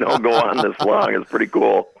 go on this long? It's pretty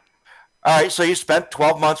cool. All right, so you spent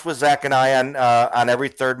 12 months with Zach and I on every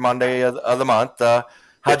third Monday of the month.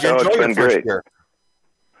 How'd you enjoy your first year?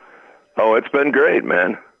 Oh, it's been great,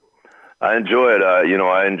 man. I enjoy it.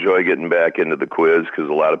 I enjoy getting back into the quiz because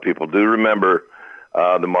a lot of people do remember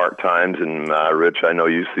the Mark Times. And, Rich, I know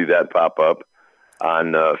you see that pop up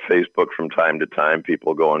on Facebook from time to time,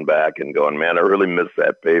 people going back and going, man, I really miss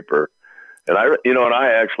that paper. And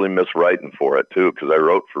I actually miss writing for it, too, because I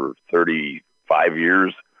wrote for 35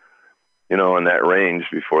 years, in that range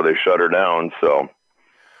before they shut her down. So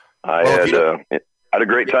I had a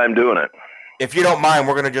great time doing it. If you don't mind,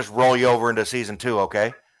 we're going to just roll you over into season 2,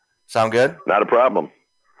 okay? Sound good? Not a problem.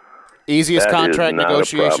 Easiest contract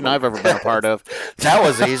negotiation I've ever been a part of. That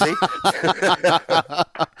was easy.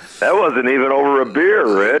 That wasn't even over a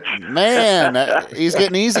beer, Rich. Man, he's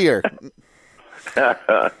getting easier.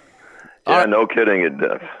 No kidding. It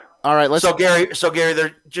does. All right, let's. So Gary,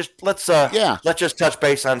 let's just touch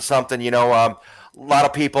base on something. A lot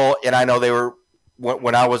of people, and I know they were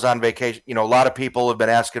when I was on vacation. A lot of people have been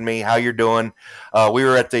asking me how you're doing. We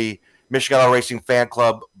were at the Michigan Auto Racing Fan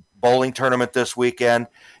Club bowling tournament this weekend,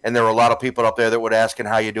 and there were a lot of people up there that were asking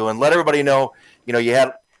how you're doing. Let everybody know. You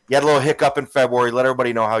had a little hiccup in February. Let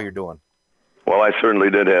everybody know how you're doing. Well, I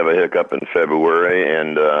certainly did have a hiccup in February,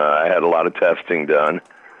 and I had a lot of testing done.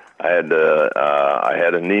 I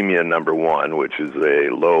had anemia number 1, which is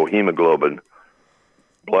a low hemoglobin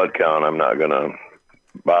blood count. I'm not going to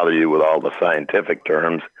bother you with all the scientific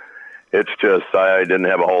terms. It's just I didn't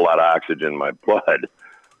have a whole lot of oxygen in my blood.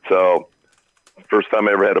 So first time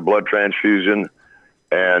I ever had a blood transfusion.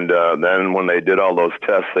 And then when they did all those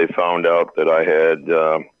tests, they found out that I had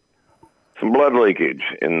some blood leakage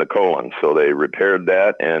in the colon. So they repaired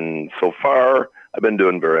that. And so far, I've been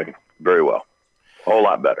doing very, very well. A whole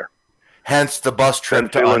lot better. Hence the bus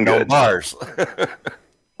trip to unknown bars.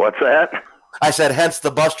 What's that? I said, hence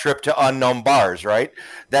the bus trip to unknown bars, right?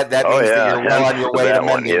 That means that you're well on your way to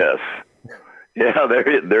mending. Yes. Yeah,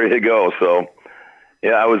 there you go. So,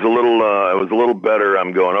 yeah, I was a little better.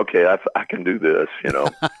 I'm going, okay, I can do this,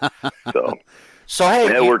 So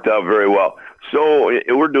hey, it worked out very well. So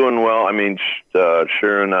we're doing well. I mean,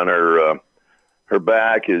 Sharon on her her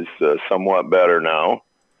back is somewhat better now,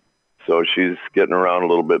 so she's getting around a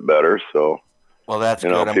little bit better. So, well, that's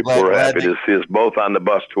good. I'm people were happy to see us both on the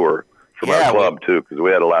bus tour from our club too, because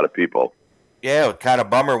we had a lot of people. Yeah, it was kind of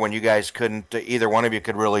bummer when you guys couldn't. Either one of you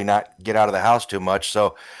could really not get out of the house too much.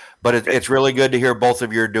 So, but it's really good to hear both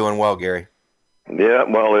of you are doing well, Gary. Yeah,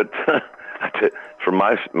 well, from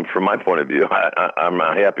my point of view, I'm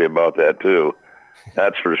happy about that too.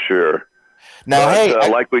 That's for sure. Now,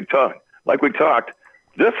 like we talked,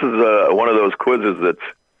 this is one of those quizzes that's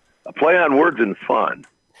a play on words and fun.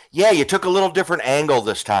 Yeah, you took a little different angle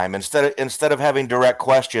this time. Instead of having direct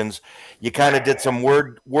questions, you kind of did some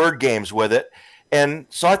word games with it, and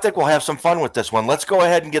so I think we'll have some fun with this one. Let's go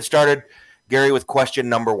ahead and get started, Gary, with question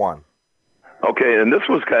number 1. Okay, and this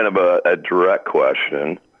was kind of a direct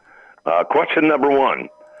question. Question number 1.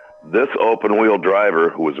 This open-wheel driver,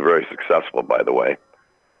 who was very successful, by the way,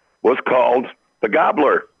 was called the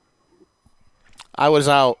Gobbler. I was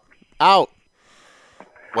out.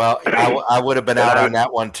 Well, I would have been out on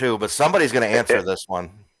that one too, but somebody's going to answer this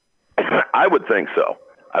one. I would think so.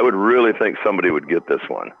 I would really think somebody would get this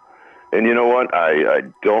one. And you know what? I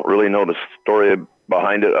don't really know the story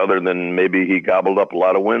behind it other than maybe he gobbled up a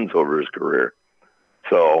lot of wins over his career.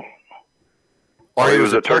 So, or he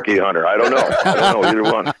was a turkey hunter. I don't know. Either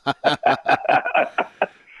one.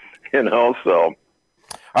 So.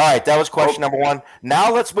 All right, that was question number 1. Now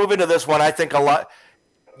let's move into this one. I think I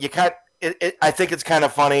think it's kind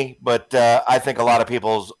of funny, but I think a lot of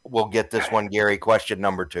people will get this one, Gary. Question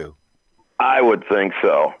number 2. I would think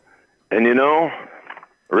so. And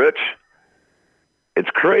Rich, it's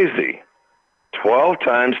crazy. 12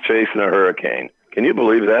 times chasing a hurricane. Can you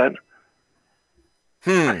believe that?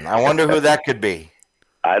 I wonder who that could be.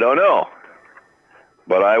 I don't know.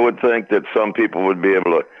 But I would think that some people would be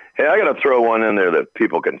able to, hey, I got to throw one in there that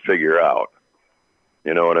people can figure out.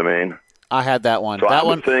 You know what I mean? I had that one. So I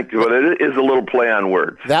would think, well, it is a little play on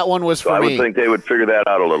words. That one was for me. I would think they would figure that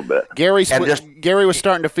out a little bit. Gary was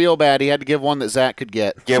starting to feel bad. He had to give one that Zach could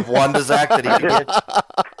get. Give one to Zach that he could get.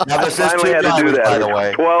 Now, this is 2 had to do that. by the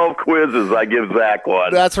way. 12 quizzes, I give Zach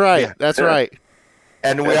one. That's right. Yeah. That's right.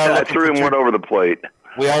 And I threw him one over the plate.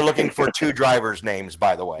 We are looking for 2 drivers' names,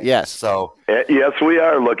 by the way. Yes. So. Yes, we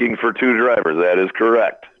are looking for 2 drivers. That is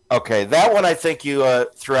correct. Okay, that one I think you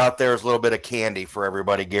threw out there as a little bit of candy for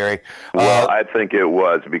everybody, Gary. Well, I think it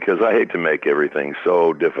was because I hate to make everything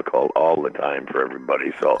so difficult all the time for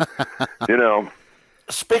everybody. So,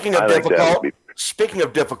 Speaking of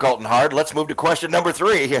difficult and hard, let's move to question number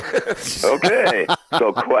 3. Okay,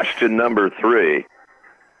 so question number 3.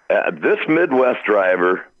 This Midwest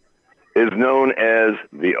driver is known as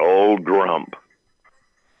the Old Grump.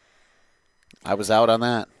 I was out on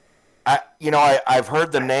that. I've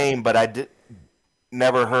heard the name, but I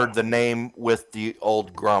never heard the name with the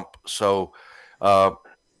Old Grump. So I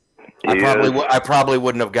probably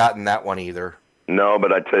wouldn't have gotten that one either. No,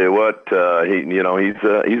 but I tell you what,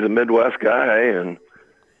 he's a Midwest guy and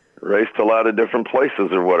raced a lot of different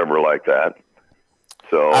places or whatever like that.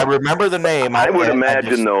 So I remember the name. I would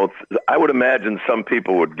imagine some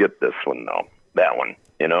people would get this one though. That one,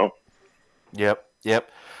 Yep.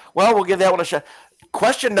 Well, we'll give that one a shot.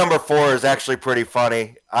 Question number 4 is actually pretty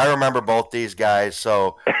funny. I remember both these guys,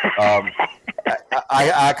 so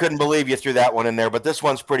I couldn't believe you threw that one in there. But this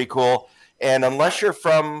one's pretty cool. And unless you're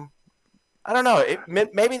from, I don't know,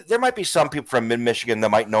 maybe there might be some people from Mid-Michigan that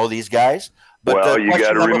might know these guys. But you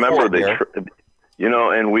got to remember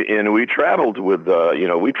and we traveled with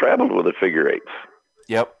the figure 8s.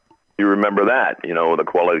 Yep. You remember that, the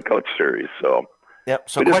Quality Coach Series. So yep.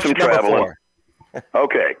 So question number 4.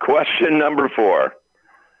 Okay, question number 4.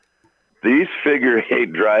 These figure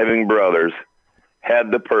 8 driving brothers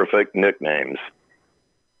had the perfect nicknames.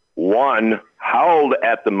 One howled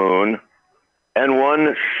at the moon, and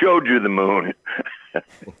one showed you the moon.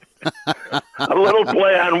 A little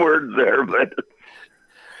play on words there, but.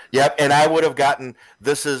 Yep, and I would have gotten,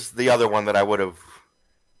 this is the other one that I would have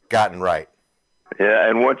gotten right. Yeah,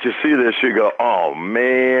 and once you see this, you go, oh,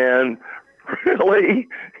 man, really?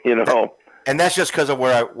 And that's just because of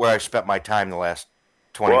where I spent my time the last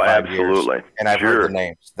 25 absolutely. Years. And I've heard the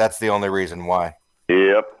names. That's the only reason why.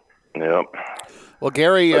 Yep. Well,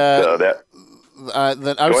 Gary, I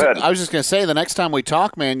was just going to say, the next time we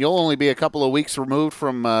talk, man, you'll only be a couple of weeks removed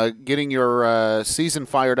from getting your season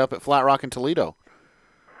fired up at Flat Rock and Toledo.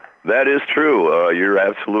 That is true. You're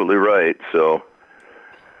absolutely right. So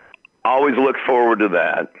always look forward to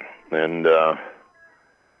that. And,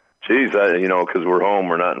 because we're home,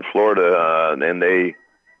 we're not in Florida, and they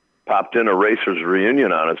popped in a racers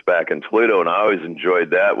reunion on us back in Toledo, and I always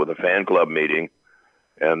enjoyed that with a fan club meeting,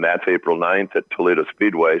 and that's April 9th at Toledo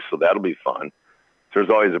Speedway, so that'll be fun. there's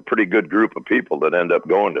always a pretty good group of people that end up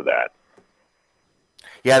going to that.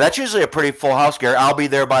 Yeah, that's usually a pretty full house, Gary. I'll be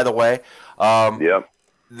there, by the way. Yep.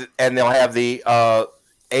 And they'll have the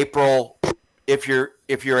April. If you're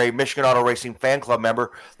a Michigan Auto Racing Fan Club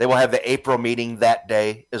member, they will have the April meeting that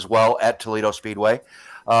day as well at Toledo Speedway.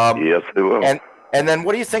 Yes, they will. And then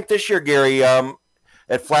what do you think this year, Gary?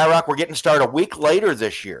 At Flat Rock, we're getting started a week later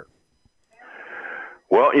this year.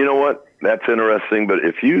 Well, you know what? That's interesting. But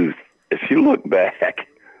if you look back,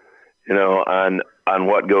 on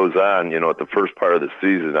what goes on, at the first part of the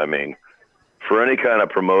season, I mean, for any kind of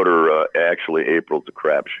promoter, actually April's a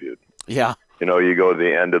crapshoot. Yeah. You go to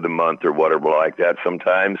the end of the month or whatever like that.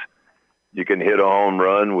 Sometimes you can hit a home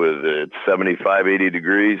run with it 75, 80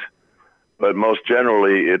 degrees, but most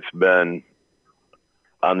generally it's been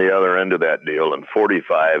on the other end of that deal and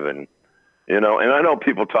 45. And I know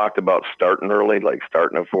people talked about starting early, like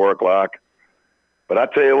starting at 4 o'clock. But I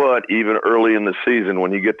tell you what, even early in the season,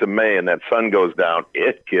 when you get to May and that sun goes down,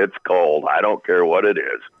 it gets cold. I don't care what it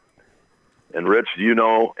is. And Rich,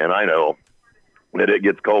 and I know that it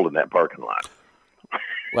gets cold in that parking lot.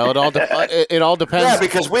 Well, it all depends. Yeah,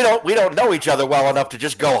 because we don't know each other well enough to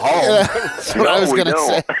just go home. That's what I was going to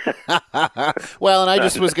say. Well, and I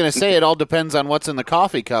just was going to say it all depends on what's in the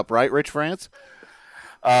coffee cup, right, Rich France?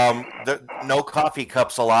 No coffee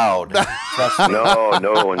cups allowed.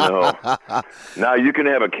 No. Now you can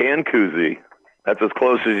have a can koozie. That's as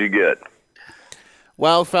close as you get.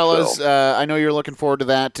 Well, fellas, I know you're looking forward to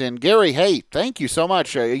that. And Gary, hey, thank you so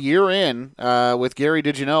much. A year in with Gary,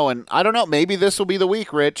 Did You Know? And I don't know, maybe this will be the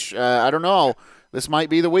week, Rich. I don't know. This might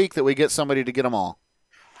be the week that we get somebody to get them all.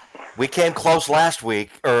 We came close last week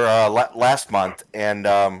or last month, and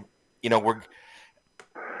we're.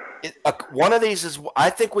 One of these is. I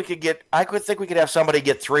think we could have somebody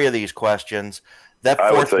get 3 of these questions. That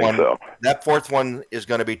fourth one is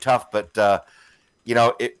going to be tough, but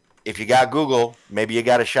if you got Google, maybe you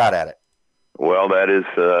got a shot at it. Well, that is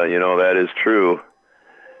true.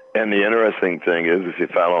 And the interesting thing is, if you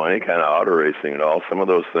follow any kind of auto racing at all, some of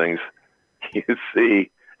those things you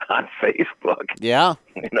see on Facebook. Yeah.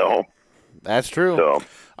 That's true. So,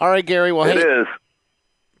 all right, Gary. Well, it is.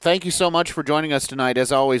 Thank you so much for joining us tonight.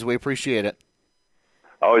 As always, we appreciate it.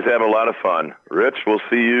 Always have a lot of fun. Rich, we'll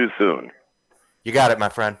see you soon. You got it, my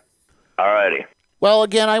friend. All righty. Well,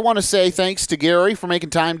 again, I want to say thanks to Gary for making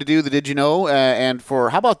time to do the Did You Know, and for,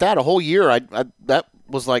 how about that, a whole year. That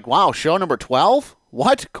was like, wow, show number 12?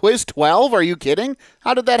 What? Quiz 12? Are you kidding?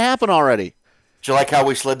 How did that happen already? Do you like how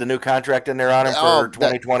we slid the new contract in there on him for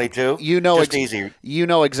 2022? Easy. You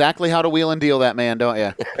know exactly how to wheel and deal that man, don't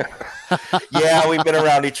you? Yeah, we've been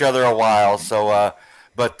around each other a while, so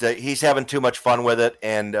but he's having too much fun with it,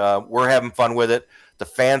 and we're having fun with it. The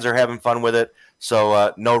fans are having fun with it,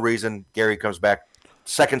 so no reason Gary comes back.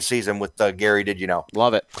 Second season with Gary, Did You Know?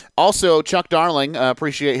 Love it. Also, Chuck Darling,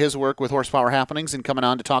 appreciate his work with Horsepower Happenings and coming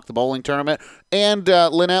on to talk the bowling tournament. And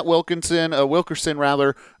Lynette Wilkerson,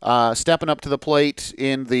 stepping up to the plate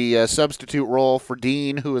in the substitute role for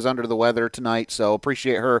Dean, who is under the weather tonight. So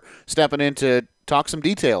appreciate her stepping in to talk some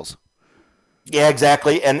details. Yeah,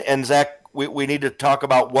 exactly. And Zach, we need to talk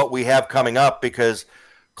about what we have coming up, because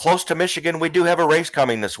close to Michigan, we do have a race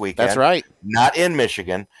coming this weekend. That's right. Not in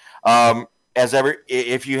Michigan.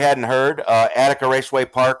 If you hadn't heard, Attica Raceway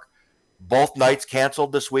Park, both nights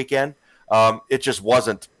canceled this weekend. It just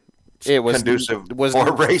wasn't conducive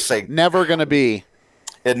for racing. Never going to be.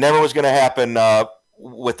 It never was going to happen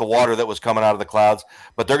with the water that was coming out of the clouds.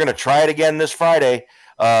 But they're going to try it again this Friday.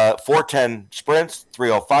 410 sprints,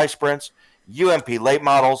 305 sprints, UMP late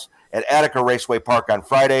models at Attica Raceway Park on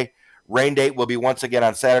Friday. Rain date will be once again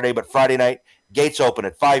on Saturday, but Friday night, gates open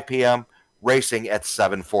at 5 p.m., racing at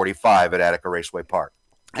 7:45 at Attica Raceway Park.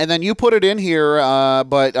 And then you put it in here,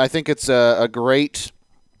 but I think it's a great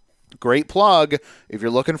plug. If you're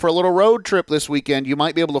looking for a little road trip this weekend, you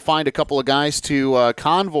might be able to find a couple of guys to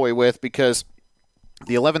convoy with, because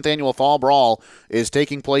the 11th annual Fall Brawl is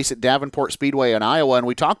taking place at Davenport Speedway in Iowa, and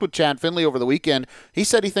we talked with Chad Finley over the weekend. He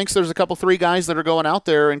said he thinks there's a 3 guys that are going out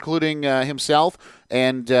there, including himself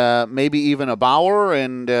and maybe even a Bauer,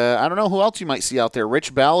 and I don't know who else you might see out there.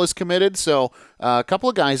 Rich Bell is committed, so a couple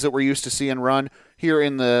of guys that we're used to seeing run here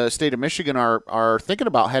in the state of Michigan are thinking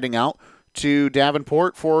about heading out to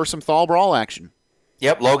Davenport for some Fall Brawl action.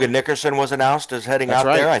 Yep, Logan Nickerson was announced as heading out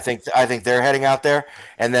there. I think they're heading out there,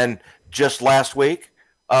 and then just last week,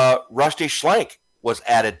 Rusty Schlenk was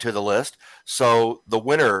added to the list. So the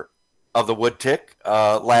winner of the Wood Tick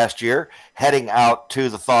last year heading out to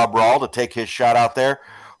the Thaw Brawl to take his shot out there.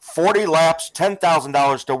 40 laps,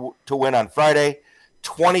 $10,000 to win on Friday.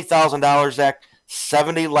 $20,000, Zach,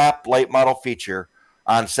 70-lap late model feature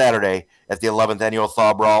on Saturday at the 11th Annual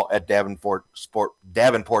Thaw Brawl at Davenport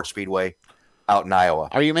Speedway out in Iowa.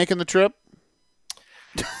 Are you making the trip?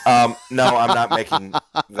 No, I'm not making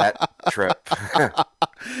that trip.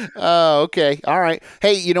 Oh, okay. All right.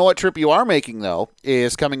 Hey, you know what trip you are making, though,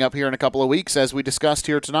 is coming up here in a couple of weeks, as we discussed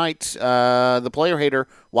here tonight. The Player Hater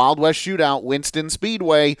Wild West Shootout, Winston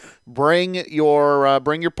Speedway. Bring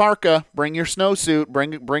your parka, bring your snowsuit,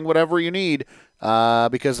 bring whatever you need,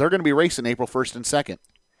 because they're going to be racing April 1st and 2nd.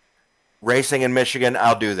 Racing in Michigan,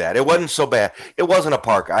 I'll do that. It wasn't so bad. It wasn't a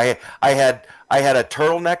parka. I had a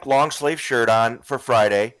turtleneck long sleeve shirt on for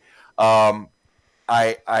Friday. I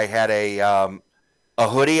had a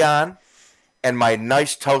hoodie on and my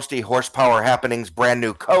nice toasty Horsepower Happenings brand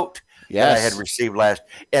new coat that I had received last,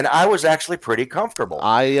 and I was actually pretty comfortable.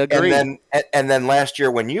 I agree. And then last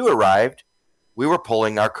year when you arrived, we were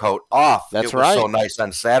pulling our coat off. That's it was right. so nice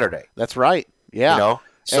on Saturday. That's right. Yeah. You know?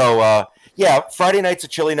 So yeah, Friday night's a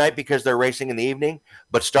chilly night because they're racing in the evening,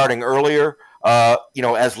 but starting earlier,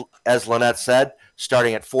 as Lynette said,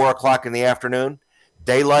 starting at 4:00 in the afternoon,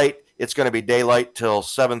 daylight. It's going to be daylight till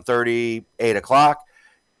 7:30, 8 o'clock.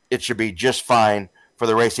 It should be just fine for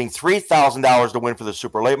the racing. $3,000 to win for the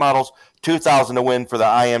super late models, $2,000 to win for the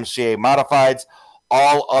IMCA modifieds.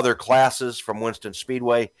 All other classes from Winston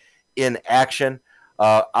Speedway in action.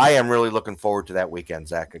 I am really looking forward to that weekend,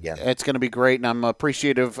 Zach, again. It's going to be great, and I'm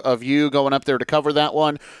appreciative of you going up there to cover that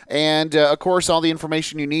one. And, of course, all the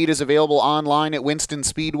information you need is available online at Winston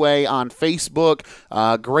Speedway on Facebook.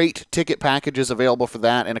 Great ticket packages available for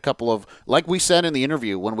that, and a couple of, like we said in the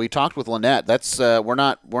interview when we talked with Lynette, that's we're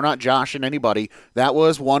not joshing anybody. That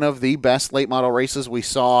was one of the best late model races we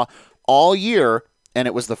saw all year, and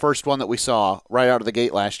it was the first one that we saw right out of the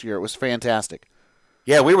gate last year. It was fantastic.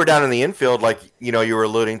 Yeah, we were down in the infield, like you were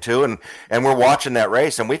alluding to, and we're watching that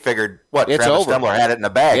race, and we figured, it's Travis over. Stemler had it in the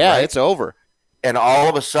bag. Yeah, right? It's over. And all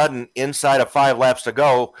of a sudden, inside of 5 laps to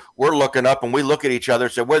go, we're looking up, and we look at each other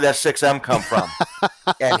and say, where'd that 6M come from?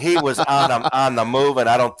 And he was on the move, and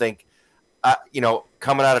I don't think,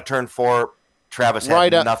 coming out of turn 4, Travis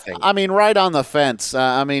had nothing. Right on the fence. He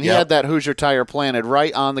had that Hoosier tire planted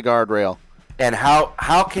right on the guardrail. And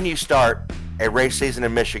how can you start a race season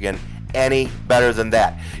in Michigan any better than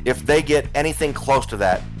that? If they get anything close to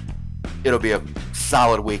that, it'll be a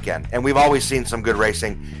solid weekend. And we've always seen some good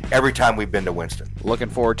racing every time we've been to Winston. Looking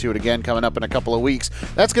forward to it again coming up in a couple of weeks.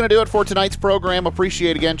 That's going to do it for tonight's program.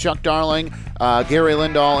 Appreciate again Chuck Darling, Gary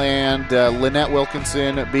Lindahl, and Lynette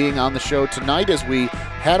Wilkinson being on the show tonight as we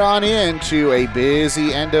head on into a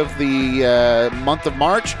busy end of the month of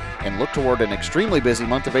March and look toward an extremely busy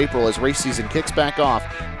month of April as race season kicks back off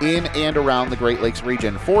in and around the Great Lakes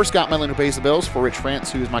region. For Scott Mellon, who pays the bills, for Rich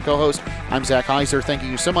France, who is my co-host, I'm Zach Heiser.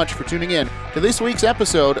 Thanking you so much for tuning in to this week's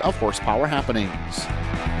episode of Horsepower Happenings.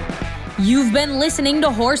 You've been listening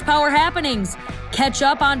to Horsepower Happenings. Catch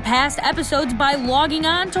up on past episodes by logging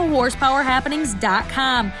on to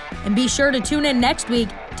horsepowerhappenings.com. And be sure to tune in next week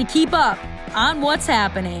to keep up on what's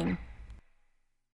happening.